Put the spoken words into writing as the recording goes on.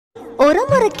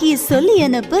முறைக்கு சொல்லி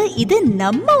அனுப்பு, இது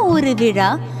நம்ம ஊரு விழா.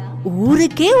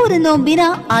 ஊருக்கே ஒரு நோம்பினா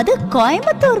அது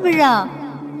கோயம்புத்தூர் விழா.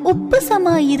 உப்பு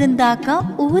சமா இருந்தாக்கா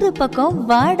ஊரு பக்கம்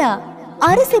வாடா.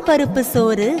 அரிசி பருப்பு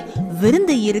சோறு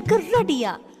விருந்து இருக்கு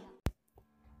ரெடியா.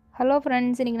 ஹலோ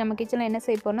ஃப்ரெண்ட்ஸ், இன்றைக்கி நம்ம கிச்சனில் என்ன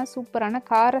செய்ய போகிறோம்னா சூப்பரான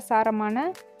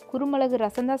காரசாரமான குருமிளகு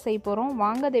ரசம் தான் செய்ய போகிறோம்.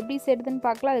 வாங்க அது எப்படி செய்யுதுன்னு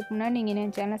பார்க்கலாம். அதுக்கு முன்னாடி நீங்கள்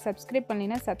என் சேனலை சப்ஸ்கிரைப்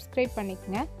பண்ணிங்கன்னா சப்ஸ்கிரைப்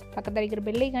பண்ணிக்கோங்க. பக்கத்தில் இருக்கிற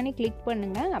பெல்லைக்கானே கிளிக்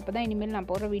பண்ணுங்கள். அப்போ தான் இனிமேல் நான்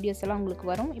போடுற வீடியோஸ் எல்லாம் உங்களுக்கு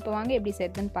வரும். இப்போ வாங்க எப்படி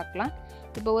செய்யுதுன்னு பார்க்கலாம்.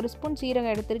 இப்போ ஒரு ஸ்பூன்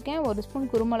சீரகம் எடுத்திருக்கேன், ஒரு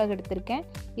ஸ்பூன் குருமிளகு எடுத்திருக்கேன்.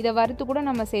 இதை வறுத்து கூட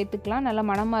நம்ம சேர்த்துக்கலாம், நல்லா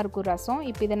மணமாக இருக்கும் ரசம்.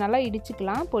 இப்போ இதை நல்லா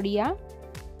இடிச்சுக்கலாம் பொடியாக.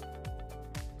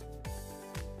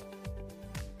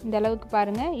 இந்த அளவுக்கு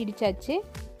பாருங்கள் இடிச்சாச்சு.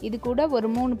 இது கூட ஒரு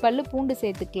 3 பல்லு பூண்டு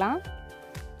சேர்த்துக்கலாம்.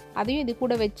 அதையும் இது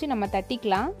கூட வச்சு நம்ம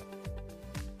தட்டிக்கலாம்.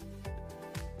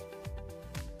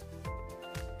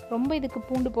 ரொம்ப இதுக்கு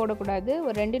பூண்டு போடக்கூடாது,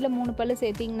 ஒரு 2 இல்ல 3 பல்லு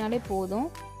சேர்த்திங்கனாலே போதும்.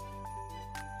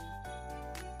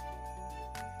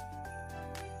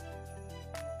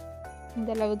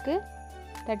 இந்த அளவுக்கு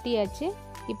தட்டியாச்சு.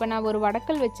 இப்போ நான் ஒரு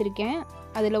வடக்கல் வச்சுருக்கேன்,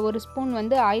 அதில் ஒரு ஸ்பூன்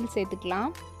ஆயில்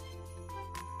சேர்த்துக்கலாம்.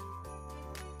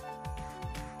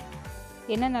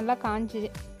 எண்ணெய் நல்லா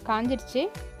காஞ்சிடுச்சு.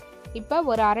 இப்போ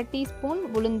ஒரு 1/2 டீஸ்பூன்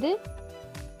உளுந்து,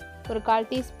 ஒரு 1/4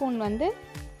 டீஸ்பூன்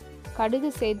கடுகு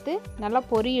சேர்த்து நல்லா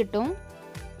பொரியட்டும்.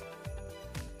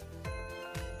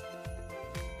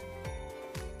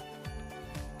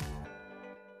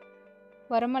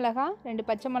 வரமிளகா 2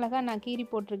 பச்சை மிளகாய் நான் கீரி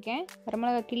போட்டிருக்கேன்,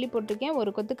 வரமிளகா கிள்ளி போட்டிருக்கேன்.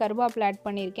 ஒரு கொத்து கருவேப்பிலை ஆட்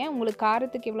பண்ணியிருக்கேன். உங்களுக்கு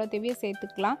காரத்துக்கு எவ்வளோ தேவையோ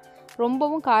சேர்த்துக்கலாம்.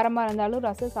 ரொம்பவும் காரமாக இருந்தாலும்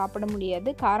ரசம் சாப்பிட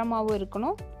முடியாது, காரமாகவும்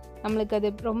இருக்கணும், நம்மளுக்கு அது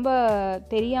ரொம்ப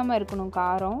தெரியாமல் இருக்கணும்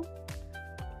காரம்.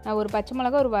 நான் ஒரு பச்சை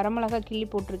மிளகா ஒரு வரமிளகா கிள்ளி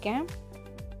போட்டிருக்கேன்.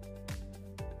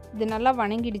 இது நல்லா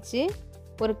வணங்கிடுச்சு.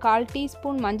 ஒரு 1/4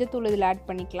 டீஸ்பூன் மஞ்சத்தூள் இதில் ஆட்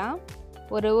பண்ணிக்கலாம்.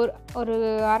 ஒரு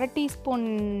 1/2 டீஸ்பூன்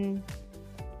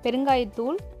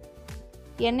பெருங்காயத்தூள்,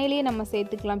 எண்ணெயிலேயே நம்ம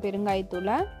சேர்த்துக்கலாம்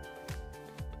பெருங்காயத்தூளை.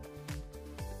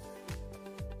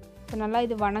 இப்போ நல்லா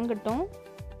இது வணங்கட்டும்.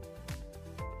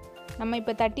 நம்ம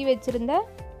இப்போ தட்டி வச்சுருந்த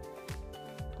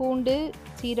பூண்டு,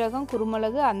 சீரகம்,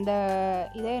 குருமிளகு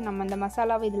இதை நம்ம அந்த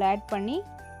மசாலாவை இதில் ஆட் பண்ணி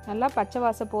நல்லா பச்சை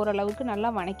வாசம் போகிற அளவுக்கு நல்லா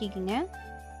வணக்கிக்குங்க.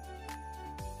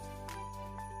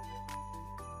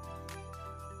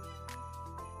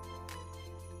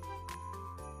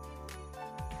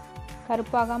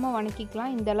 கருப்பாகாமல்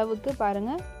வணக்கிக்கலாம். இந்த அளவுக்கு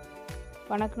பாருங்கள்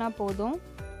வணக்கினா போதும்,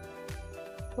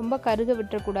 ரொம்ப கருக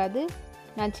விட்டுறக்கூடாது.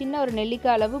 நான் சின்ன ஒரு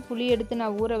நெல்லிக்காய் அளவு புளி எடுத்து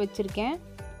நான் ஊற வச்சுருக்கேன்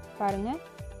பாருங்கள்.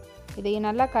 இதை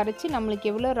நல்லா கரைச்சி நம்மளுக்கு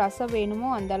எவ்வளோ ரசம் வேணுமோ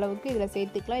அந்த அளவுக்கு இதில்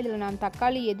சேர்த்துக்கலாம். இதில் நான்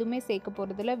தக்காளி எதுவுமே சேர்க்க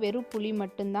போகிறதில்ல, வெறும் புளி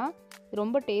மட்டும்தான்.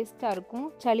 ரொம்ப டேஸ்ட்டாக இருக்கும்.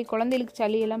 குழந்தைகளுக்கு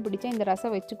சளியெல்லாம் பிடிச்சா இந்த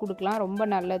ரசம் வச்சு கொடுக்கலாம், ரொம்ப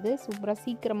நல்லது. சூப்பராக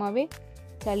சீக்கிரமாகவே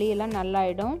சளியெல்லாம்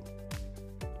நல்லாயிடும்.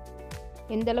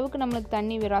 எந்த அளவுக்கு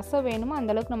நம்மளுக்கு ரசம் வேணுமோ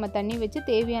அந்த அளவுக்கு நம்ம தண்ணி வச்சு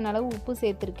தேவையான அளவு உப்பு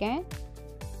சேர்த்துருக்கேன்.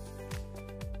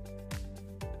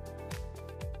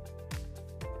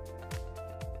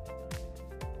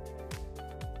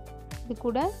 இது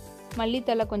கூட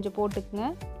மல்லித்தலை கொஞ்சம் போட்டுக்குங்க.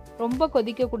 ரொம்ப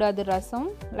கொதிக்கக்கூடாது ரசம்,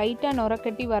 லைட்டாக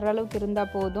நுரக்கட்டி வர்ற அளவுக்கு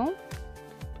இருந்தால் போதும்.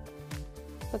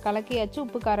 இப்போ கலக்கியாச்சு,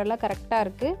 உப்பு காரெல்லாம் கரெக்டாக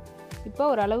இருக்குது. இப்போ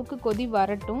ஓரளவுக்கு கொதி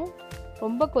வரட்டும்,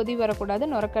 ரொம்ப கொதி வரக்கூடாது.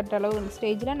 நுரக்கட்டுற அளவு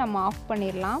ஸ்டேஜில் நம்ம ஆஃப்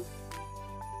பண்ணிடலாம்.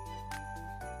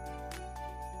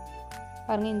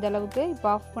 பாருங்கள் இந்த அளவுக்கு இப்போ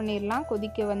ஆஃப் பண்ணிடலாம்.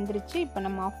 கொதிக்க வந்துருச்சு, இப்போ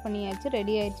நம்ம ஆஃப் பண்ணியாச்சு.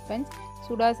 ரெடி ஆயிடுச்சு ஃப்ரெண்ட்ஸ்.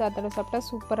 சுடா சாத்தோட சாப்பிட்டா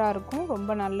சூப்பராக இருக்கும்,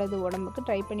 ரொம்ப நல்லது உடம்புக்கு.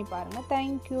 ட்ரை பண்ணி பாருங்கள்.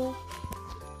 தேங்க்யூ.